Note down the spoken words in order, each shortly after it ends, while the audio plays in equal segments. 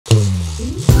We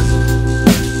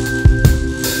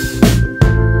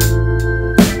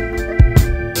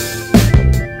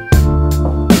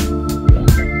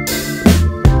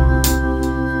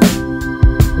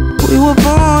were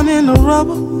born in the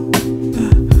rubble,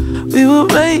 we were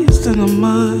raised in the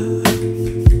mud.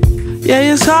 Yeah,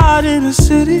 it's hard in the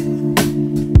city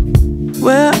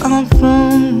where I'm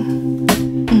from.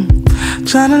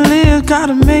 Trying to live,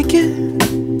 gotta make it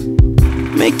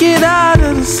out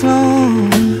of the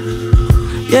slum.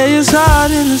 Yeah, it's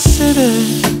hard in the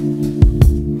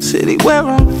city where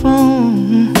I'm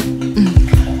from.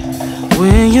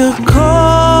 When you're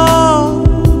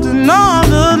cold and all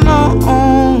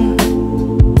alone,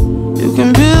 you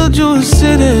can build you a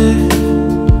city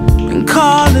and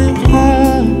call it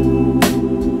home.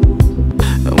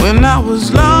 And when I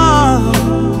was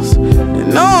lost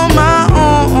and on my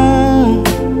own,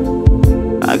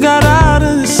 I got out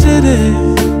of the city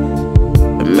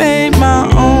and made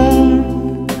my own.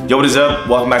 Yo, what is up?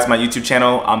 Welcome back to my YouTube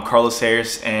channel. I'm Carlos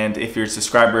Harris, and if you're a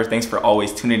subscriber, thanks for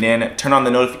always tuning in. Turn on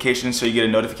the notifications so you get a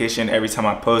notification every time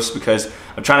I post, because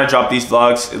I'm trying to drop these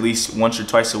vlogs at least once or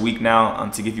twice a week now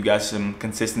to give you guys some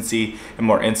consistency and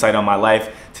more insight on my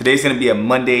life. Today's gonna be a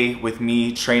Monday with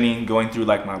me training, going through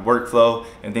like my workflow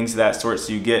and things of that sort,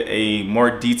 so you get a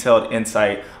more detailed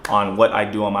insight on what I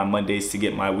do on my Mondays to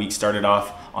get my week started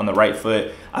off on the right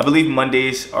foot. I believe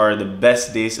Mondays are the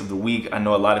best days of the week. I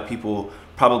know a lot of people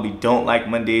probably don't like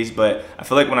Mondays, but I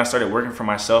feel like when I started working for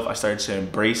myself, I started to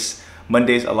embrace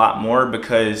Mondays a lot more,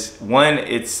 because one,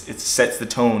 it sets the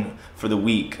tone for the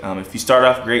week. If you start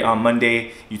off great on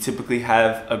Monday, you typically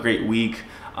have a great week.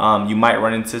 You might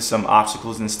run into some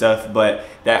obstacles and stuff, but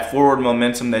that forward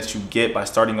momentum that you get by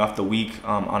starting off the week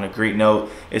on a great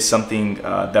note is something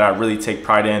that I really take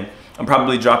pride in. I'm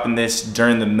probably dropping this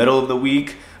during the middle of the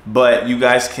week, but you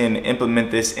guys can implement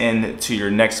this into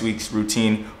your next week's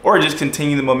routine, or just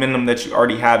continue the momentum that you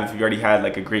already have if you already had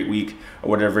like a great week or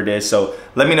whatever it is. So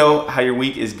let me know how your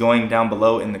week is going down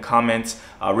below in the comments.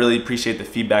 I really appreciate the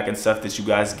feedback and stuff that you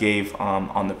guys gave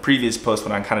on the previous post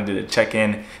when I kind of did a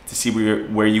check-in to see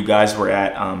where you guys were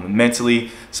at mentally.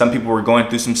 Some people were going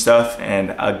through some stuff,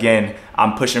 and again,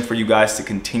 I'm pushing for you guys to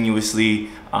continuously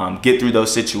get through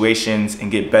those situations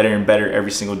and get better and better every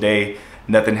single day.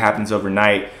 Nothing happens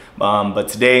overnight. But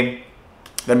today,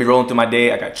 let me rolling through my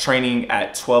day. I got training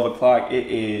at 12 o'clock. It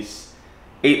is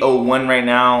 8:01 right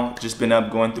now. Just been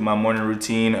up going through my morning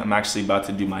routine. I'm actually about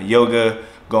to do my yoga,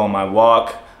 go on my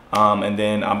walk, and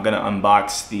then I'm gonna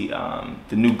unbox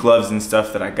the new gloves and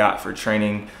stuff that I got for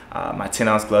training. My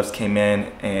 10-ounce gloves came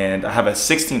in, and I have a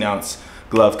 16-ounce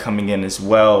glove coming in as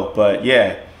well. But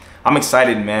yeah, I'm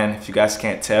excited, man. If you guys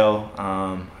can't tell,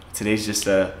 today's just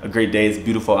a great day. It's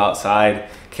beautiful outside.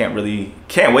 Can't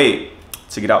wait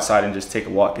to get outside and just take a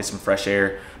walk, get some fresh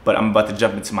air. But I'm about to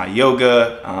jump into my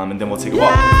yoga, and then we'll take a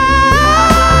walk.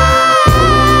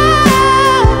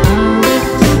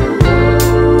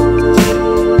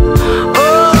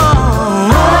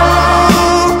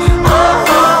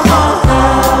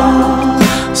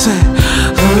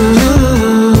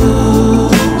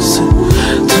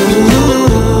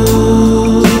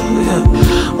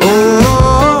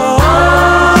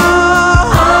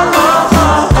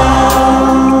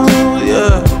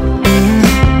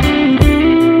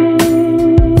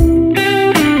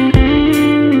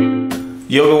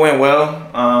 Yoga went well.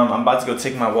 I'm about to go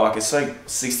take my walk. It's like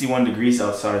 61 degrees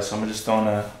outside, so I'm just throwing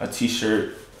a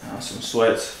t-shirt, some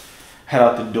sweats, head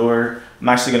out the door. I'm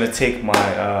actually gonna take my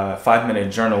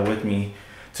 5-minute journal with me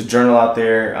to journal out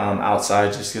there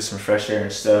outside, just get some fresh air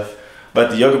and stuff. But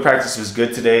the yoga practice was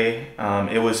good today.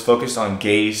 It was focused on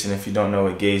gaze, and if you don't know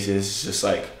what gaze is, it's just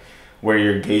like where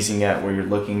you're gazing at, where you're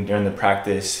looking during the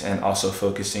practice, and also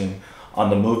focusing on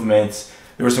the movements.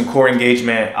 There was some core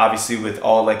engagement, obviously with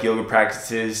all like yoga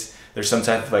practices, there's some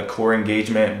type of like core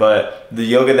engagement, but the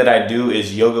yoga that I do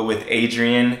is yoga with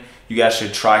Adrienne. You guys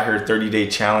should try her 30-day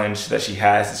challenge that she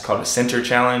has. It's called a Center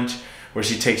Challenge, where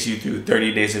she takes you through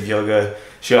 30 days of yoga.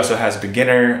 She also has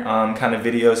beginner kind of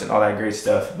videos and all that great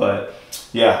stuff. But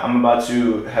yeah, I'm about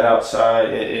to head outside.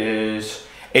 It is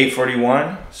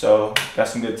 8:41, so got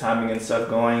some good timing and stuff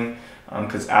going,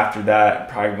 because after that, I'm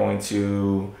probably going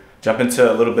to jump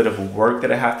into a little bit of work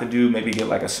that I have to do, maybe get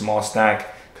like a small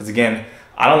snack. Because again,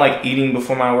 I don't like eating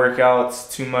before my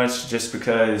workouts too much, just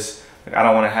because like, I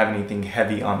don't want to have anything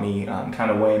heavy on me, kind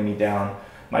of weighing me down.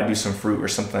 Might do some fruit or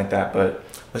something like that, but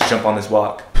let's jump on this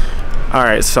walk. All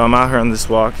right, so I'm out here on this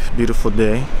walk, beautiful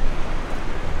day.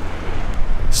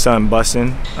 Sun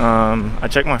busting. I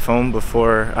checked my phone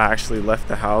before I actually left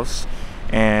the house,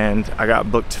 and I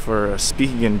got booked for a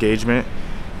speaking engagement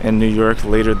in New York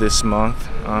later this month.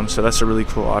 So that's a really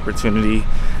cool opportunity.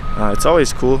 It's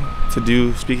always cool to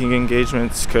do speaking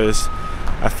engagements because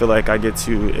I feel like I get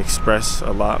to express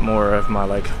a lot more of my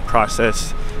like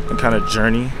process and kind of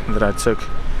journey that I took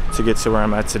to get to where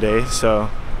I'm at today. So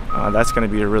that's going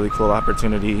to be a really cool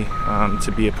opportunity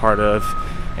to be a part of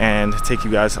and take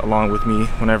you guys along with me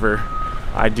whenever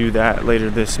I do that later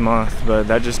this month. But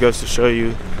that just goes to show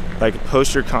you, like,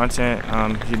 post your content.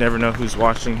 You never know who's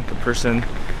watching. The person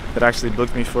that actually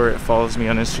booked me for it follows me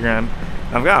on Instagram.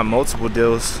 I've got multiple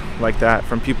deals like that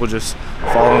from people just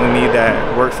following me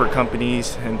that work for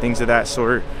companies and things of that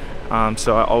sort.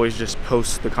 So I always just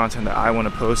post the content that I want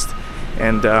to post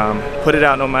and put it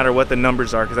out no matter what the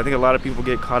numbers are, because I think a lot of people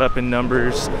get caught up in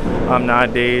numbers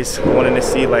nowadays, wanting to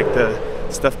see like the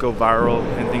stuff go viral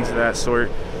and things of that sort.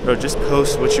 Bro, just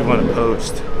post what you want to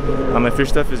post. If your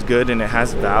stuff is good and it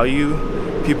has value,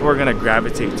 people are gonna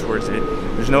gravitate towards it.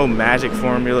 There's no magic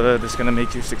formula that's gonna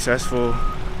make you successful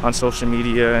on social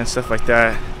media and stuff like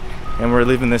that. And we're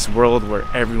living this world where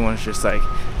everyone's just like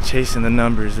chasing the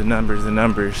numbers, the numbers, the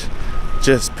numbers.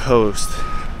 Just post.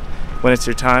 When it's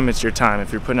your time, it's your time.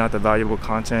 If you're putting out the valuable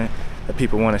content that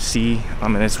people want to see,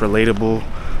 and it's relatable,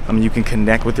 you can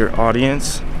connect with your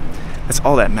audience, that's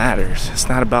all that matters. It's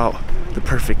not about the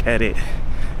perfect edit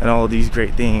and all of these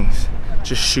great things.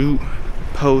 Just shoot,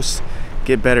 post,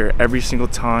 get better every single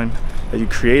time that you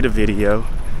create a video.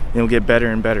 You'll get better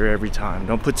and better every time.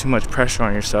 Don't put too much pressure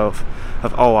on yourself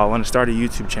of, oh, I want to start a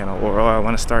YouTube channel, or oh, I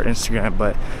want to start Instagram,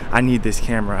 but I need this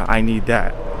camera, I need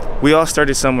that. We all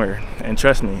started somewhere, and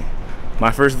trust me,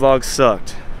 my first vlog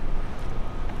sucked.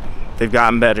 They've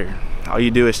gotten better. All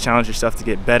you do is challenge yourself to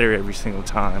get better every single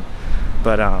time.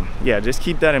 But yeah, just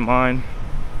keep that in mind.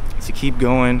 To keep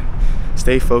going,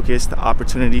 stay focused. The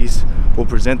opportunities will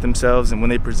present themselves, and when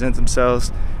they present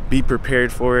themselves, be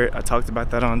prepared for it. I talked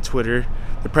about that on Twitter.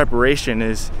 The preparation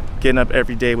is getting up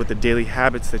every day with the daily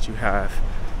habits that you have.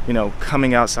 You know,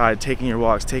 coming outside, taking your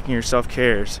walks, taking your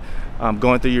self-cares,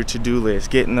 going through your to-do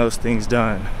list, getting those things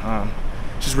done.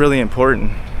 Just really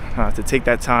important to take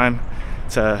that time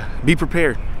to be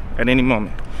prepared at any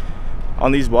moment.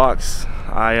 On these walks,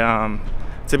 I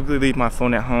typically leave my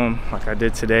phone at home like I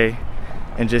did today,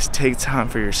 and just take time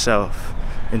for yourself.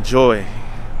 Enjoy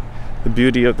the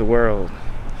beauty of the world.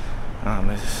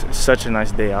 It's such a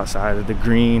nice day outside. The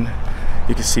green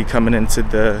you can see coming into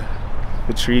the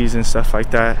trees and stuff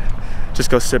like that. Just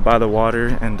go sit by the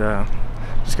water and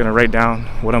just gonna write down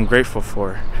what I'm grateful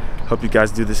for. Hope you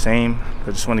guys do the same.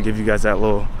 I just want to give you guys that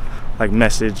little like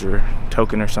message or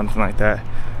token or something like that,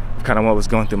 kind of what was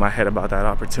going through my head about that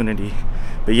opportunity.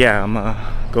 But yeah, I'm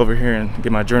gonna go over here and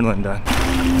get my journaling done.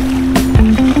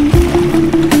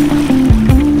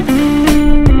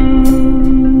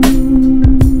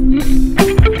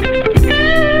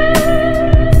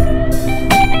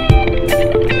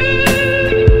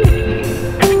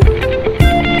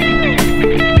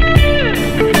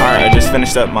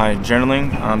 Finished up my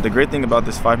journaling. The great thing about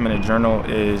this 5-minute journal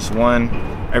is, one,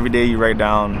 every day you write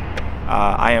down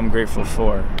I am grateful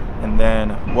for, and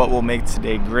then what will make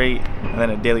today great, and then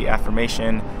a daily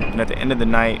affirmation, and at the end of the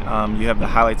night you have the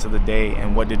highlights of the day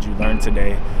and what did you learn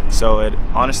today. So it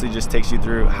honestly just takes you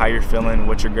through how you're feeling,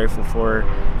 what you're grateful for,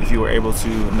 if you were able to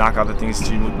knock out the things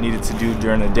that you needed to do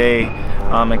during the day,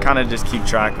 and kind of just keep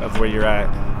track of where you're at.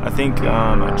 I think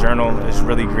a journal is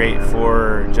really great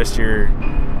for just your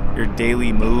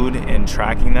daily mood and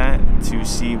tracking that to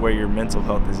see where your mental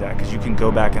health is at, because you can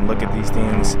go back and look at these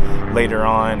things later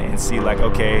on and see like,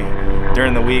 okay,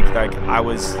 during the week, like I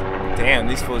was, damn,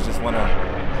 these fools just want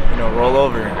to, you know, roll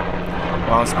over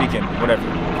while I'm speaking, whatever.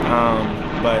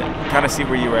 But kind of see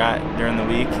where you were at during the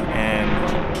week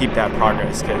and keep that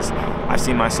progress, because I've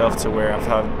seen myself to where I've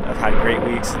had great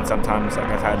weeks, and sometimes like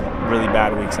I've had really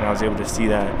bad weeks, and I was able to see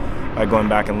that by going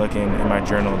back and looking in my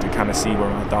journal to kind of see where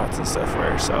my thoughts and stuff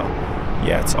were. So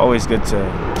yeah, it's always good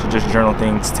to just journal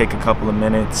things. Take a couple of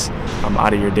minutes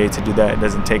out of your day to do that. It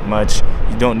doesn't take much.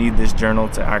 You don't need this journal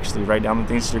to actually write down the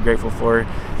things that you're grateful for.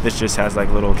 This just has like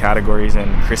little categories, and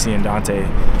Chrissy and Dante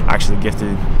actually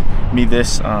gifted me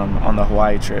this on the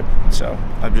Hawaii trip. So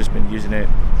I've just been using it.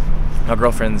 My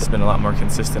girlfriend's been a lot more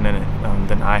consistent in it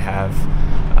than I have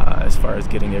as far as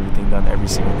getting everything done every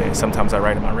single day. Sometimes I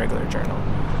write in my regular journal.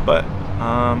 But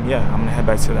yeah, I'm gonna head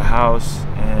back to the house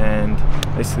and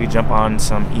basically jump on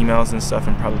some emails and stuff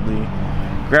and probably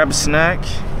grab a snack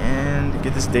and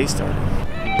get this day started.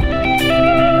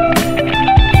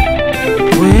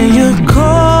 When you're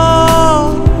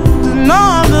cold and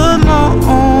all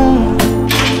alone,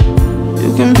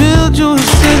 you can build you a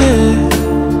city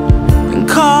and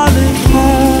call it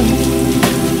home.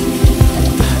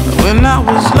 When I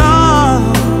was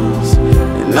lost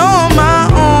and on my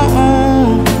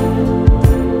own,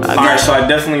 so I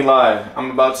definitely lied.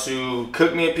 I'm about to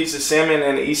cook me a piece of salmon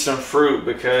and eat some fruit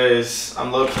because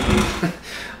I'm low-key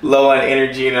low on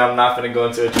energy and I'm not gonna go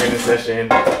into a training session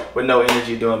with no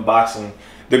energy doing boxing.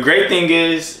 The great thing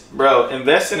is, bro,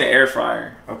 invest in an air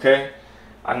fryer, okay?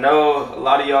 I know a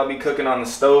lot of y'all be cooking on the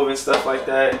stove and stuff like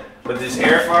that, but this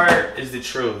air fryer is the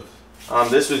truth.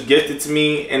 This was gifted to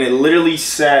me and it literally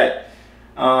sat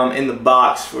in the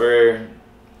box for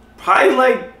probably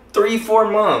like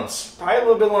 3-4 months, probably a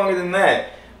little bit longer than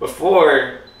that,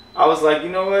 before I was like, you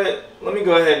know what, let me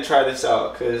go ahead and try this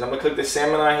out, because I'm gonna cook the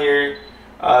salmon out here,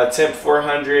 temp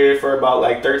 400 for about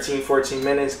like 13-14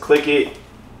 minutes. Click it,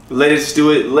 let it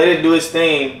do its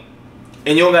thing,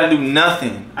 and you don't gotta do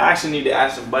nothing. I actually need to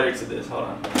add some butter to this. Hold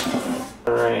on.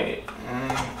 All right,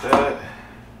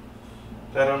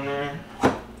 that on there,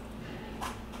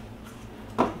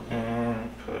 and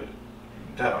put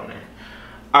that on there.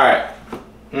 All right,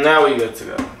 now we good to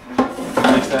go.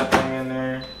 Mix that thing in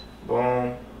there.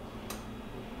 Boom.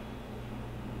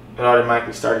 It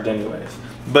automatically started anyways.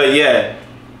 But yeah,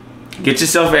 get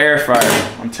yourself an air fryer.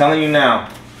 I'm telling you now.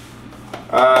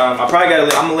 I'm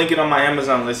gonna link it on my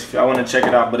Amazon list if y'all want to check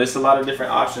it out. But it's a lot of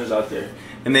different options out there,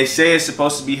 and they say it's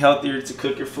supposed to be healthier to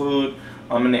cook your food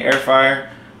in the air fryer.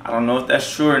 I don't know if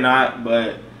that's true or not,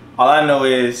 but all I know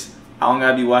is I don't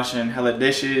gotta be washing hella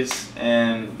dishes,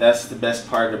 and that's the best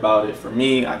part about it for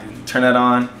me. I can turn it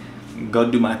on and go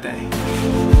do my thing.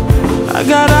 I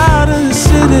got out of the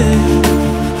city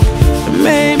and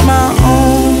made my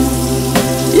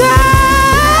own. Yeah.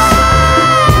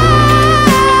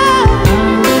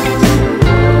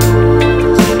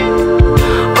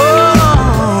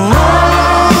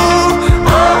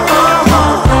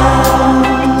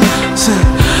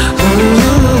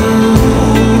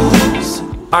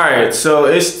 Alright, so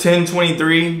it's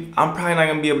 10:23. I'm probably not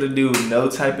gonna be able to do no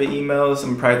type of emails.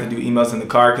 I'm probably have to do emails in the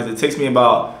car because it takes me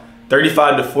about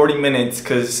 35 to 40 minutes,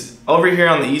 because over here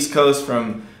on the East Coast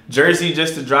from Jersey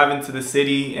just to drive into the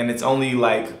city, and it's only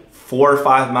like 4 or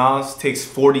 5 miles, takes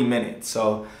 40 minutes.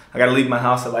 So I gotta leave my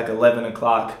house at like 11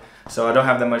 o'clock. So I don't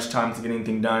have that much time to get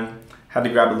anything done. Had to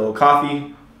grab a little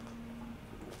coffee.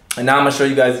 And now I'm gonna show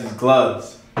you guys these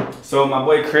gloves. So my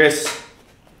boy Chris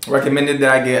recommended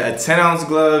that I get a 10-ounce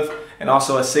glove and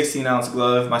also a 16-ounce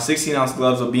glove. My 16-ounce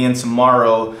gloves will be in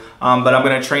tomorrow, but I'm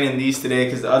gonna train in these today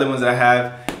because the other ones that I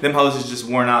have, them hose is just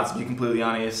worn out, to be completely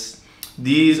honest.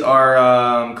 These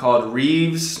are called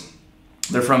Reeves.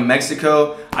 They're from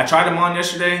Mexico. I tried them on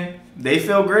yesterday. They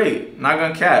feel great, not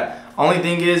gonna cap. Only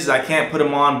thing is I can't put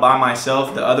them on by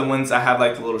myself. The other ones I have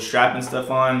like the little strap and stuff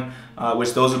on,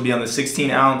 which those would be on the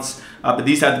 16-ounce, but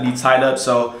these have to be tied up,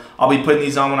 so I'll be putting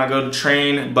these on when I go to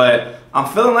train. But I'm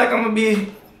feeling like I'm gonna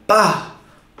be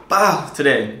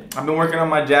today. I've been working on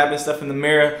my jab and stuff in the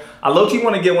mirror. I low-key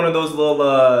want to get one of those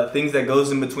little things that goes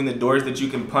in between the doors that you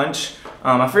can punch.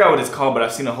 I forgot what it's called, but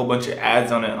I've seen a whole bunch of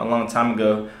ads on it a long time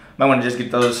ago. Might want to just get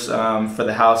those for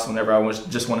the house whenever I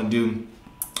just want to do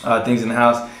things in the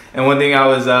house. And one thing I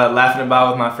was laughing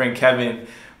about with my friend Kevin,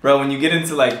 bro, when you get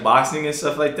into like boxing and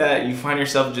stuff like that, you find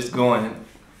yourself just going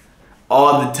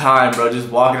all the time, bro, just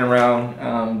walking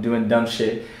around doing dumb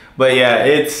shit. But yeah,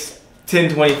 it's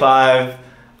 10:25.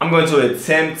 I'm going to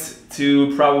attempt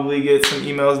to probably get some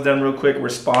emails done real quick,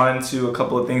 respond to a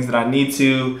couple of things that I need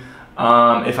to.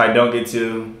 If I don't get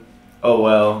to, oh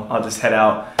well, I'll just head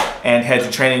out and head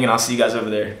to training, and I'll see you guys over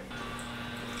there.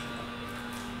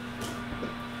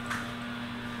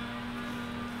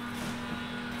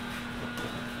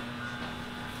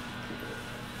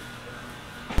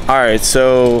 Alright,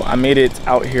 so I made it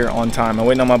out here on time. I'm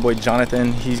waiting on my boy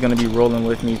Jonathan. He's going to be rolling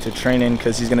with me to training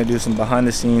because he's going to do some behind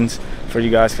the scenes for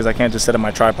you guys, because I can't just set up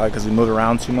my tripod because we move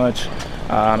around too much.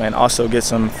 And also get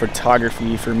some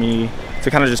photography for me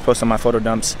to kind of just post on my photo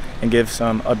dumps and give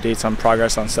some updates on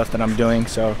progress on stuff that I'm doing.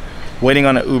 So waiting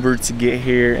on an Uber to get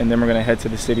here, and then we're going to head to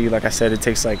the city. Like I said, it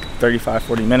takes like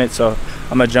 35-40 minutes. So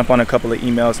I'm going to jump on a couple of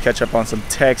emails, catch up on some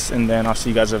texts, and then I'll see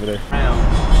you guys over there.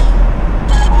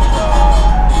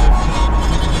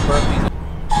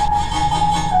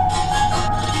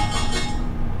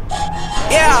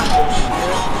 Yeah,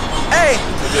 hey,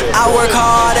 I work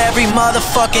hard every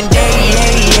motherfucking day,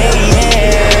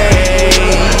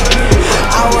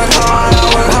 I work hard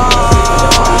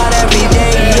every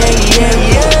day,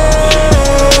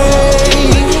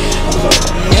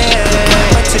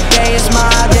 but today is my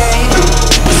day,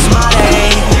 it's my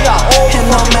day, and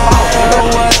no matter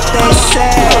what they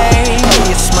say,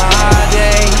 it's my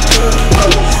day,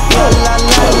 la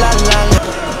la la la la.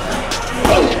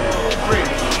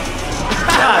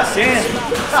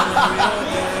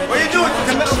 What are you doing?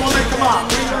 Come on.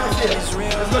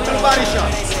 Let's go to the body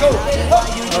shop.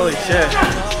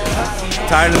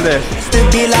 Tired than this. Used to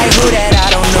be like who that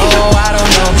I don't know.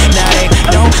 Now they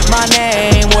know my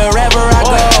name wherever I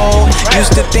go.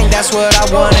 Used to think that's what I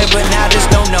wanted, but now just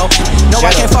don't know. No,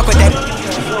 I can't fuck with that.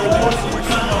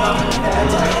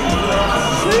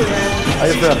 How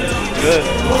you feel? Good.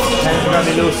 Hands are gonna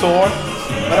be a little sore,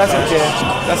 but that's okay.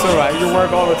 That's all right. You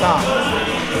work all the time.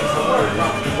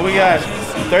 What we got?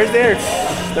 Thursday?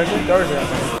 Thursday, I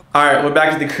think. All right, we're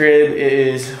back at the crib. It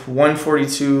is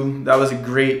 1:42. That was a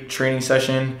great training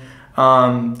session.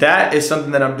 That is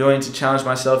something that I'm doing to challenge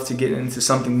myself to get into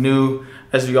something new.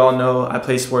 As we all know, I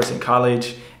play sports in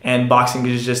college, and boxing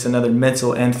is just another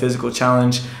mental and physical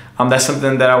challenge. That's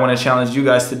something that I want to challenge you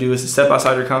guys to do, is to step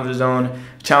outside your comfort zone,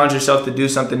 challenge yourself to do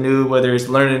something new, whether it's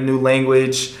learning a new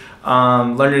language,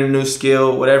 learning a new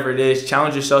skill, whatever it is.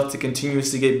 Challenge yourself to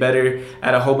continuously get better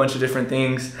at a whole bunch of different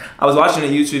things. I was watching a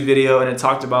YouTube video and it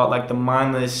talked about like the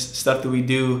mindless stuff that we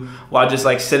do while just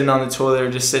like sitting on the toilet or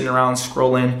just sitting around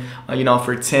scrolling, you know,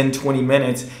 for 10, 20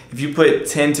 minutes. If you put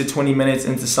 10 to 20 minutes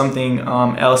into something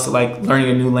else, like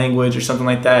learning a new language or something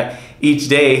like that each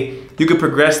day, you could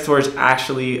progress towards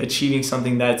actually achieving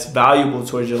something that's valuable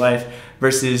towards your life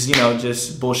versus, you know,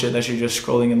 just bullshit that you're just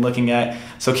scrolling and looking at.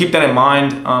 So keep that in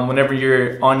mind whenever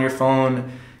you're on your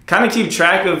phone. Kind of keep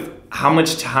track of how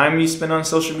much time you spend on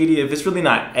social media. If it's really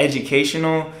not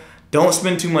educational, don't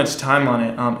spend too much time on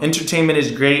it. Entertainment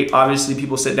is great. Obviously,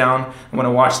 people sit down and want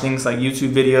to watch things like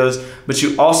YouTube videos, but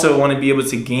you also want to be able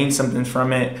to gain something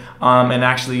from it and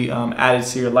actually add it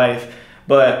to your life.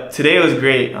 But today was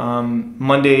great.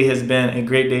 Monday has been a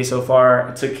great day so far.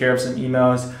 I took care of some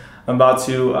emails. I'm about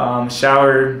to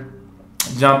shower,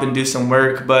 jump and do some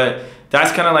work, but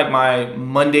that's kind of like my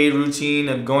Monday routine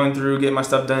of going through, getting my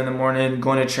stuff done in the morning,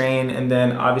 going to train, and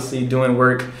then obviously doing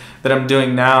work that I'm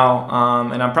doing now.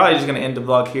 And I'm probably just gonna end the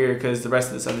vlog here because the rest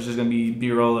of the stuff is just gonna be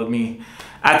B-roll of me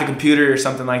at the computer or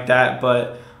something like that.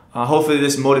 But hopefully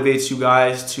this motivates you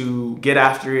guys to get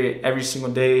after it every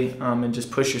single day and just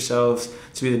push yourselves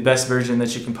to be the best version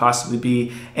that you can possibly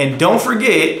be. And don't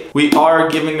forget, we are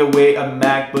giving away a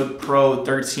MacBook Pro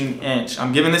 13-inch.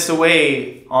 I'm giving this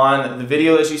away on the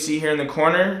video that you see here in the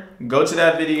corner. Go to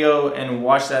that video and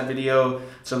watch that video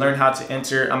to learn how to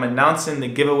enter. I'm announcing the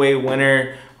giveaway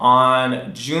winner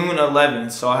on June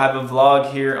 11th. So I'll have a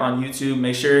vlog here on YouTube.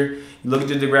 Make sure you look at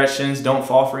the directions. Don't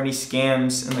fall for any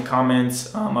scams in the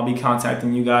comments. I'll be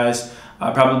contacting you guys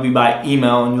probably by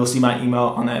email, and you'll see my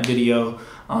email on that video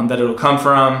that it'll come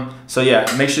from. So yeah,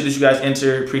 make sure that you guys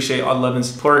enter. Appreciate all the love and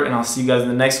support, and I'll see you guys in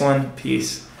the next one.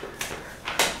 Peace.